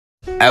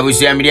I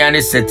was a Mediani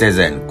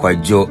citizen,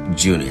 Kwajo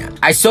Jr.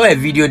 I saw a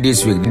video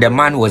this week. The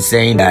man was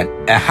saying that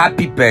a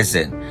happy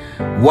person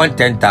wants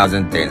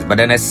 10,000 things, but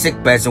then a sick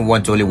person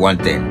wants only one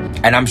thing.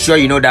 And I'm sure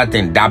you know that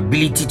thing, the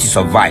ability to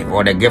survive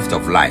or the gift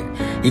of life.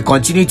 He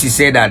continued to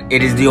say that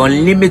it is the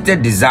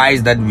unlimited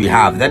desires that we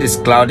have that is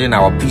clouding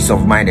our peace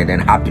of mind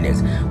and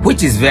happiness,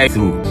 which is very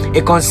true.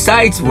 It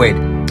coincides with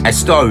a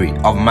story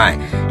of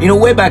mine. You know,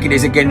 way back in the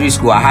secondary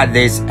school, I had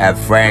this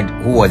friend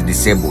who was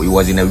disabled. He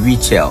was in a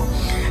wheelchair.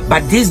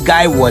 But this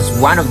guy was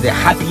one of the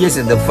happiest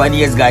and the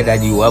funniest guy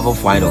that you will ever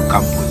find on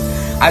campus.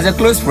 As a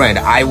close friend,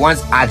 I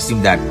once asked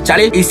him that,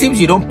 Charlie, it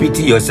seems you don't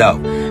pity yourself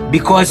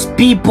because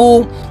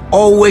people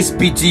always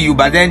pity you,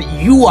 but then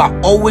you are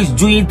always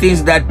doing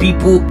things that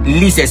people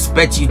least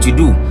expect you to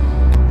do.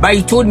 But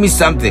he told me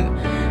something,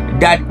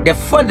 that the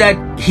fact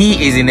that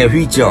he is in a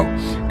wheelchair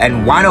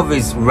and one of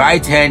his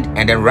right hand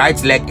and the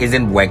right leg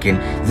isn't working,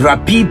 there are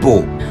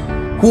people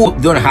who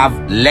don't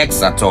have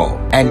legs at all.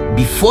 And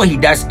before he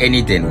does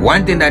anything,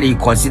 one thing that he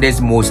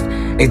considers most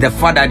is the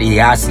fact that he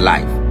has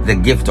life, the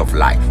gift of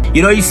life.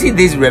 You know, you see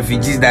these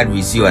refugees that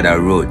we see on the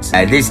roads,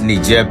 these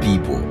Niger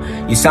people,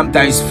 you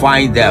sometimes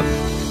find them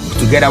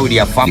together with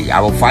their family,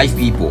 about 5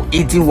 people,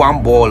 eating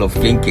one bowl of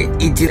kinky,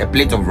 eating a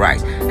plate of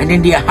rice, and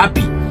then they are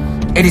happy.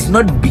 It is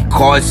not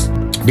because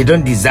they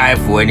don't desire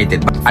for anything,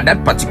 but at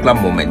that particular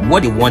moment,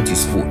 what they want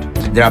is food.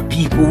 There are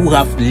people who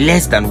have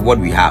less than what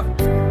we have,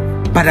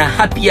 but are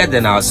happier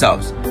than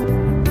ourselves.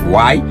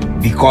 Why?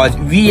 Because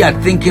we are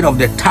thinking of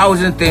the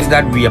 1,000 things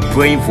that we are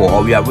praying for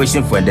or we are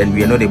wishing for and then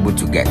we are not able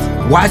to get.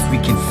 Whilst we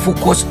can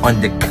focus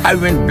on the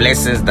current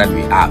blessings that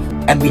we have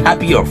and be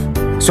happy of.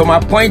 So my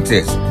point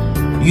is,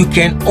 you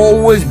can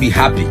always be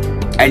happy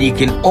and you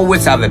can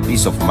always have a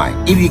peace of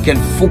mind if you can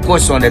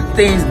focus on the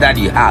things that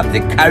you have, the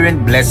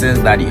current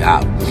blessings that you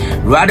have,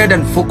 rather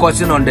than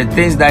focusing on the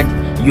things that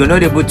you're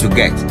not able to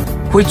get,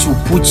 which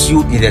will put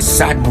you in a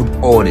sad mood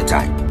all the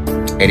time.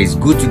 It is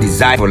good to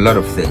desire for a lot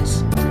of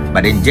things,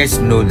 but then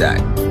just know that,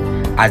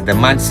 as the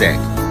man said,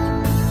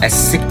 a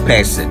sick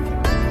person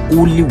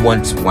only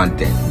wants one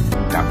thing,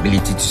 the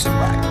ability to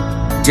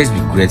survive. Just be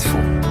grateful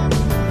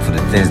for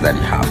the things that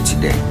you have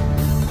today.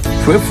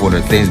 Pray for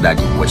the things that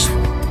you wish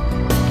for,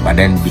 but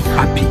then be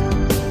happy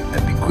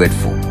and be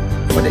grateful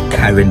for the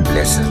current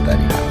blessings that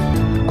you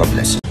have. God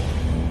bless you.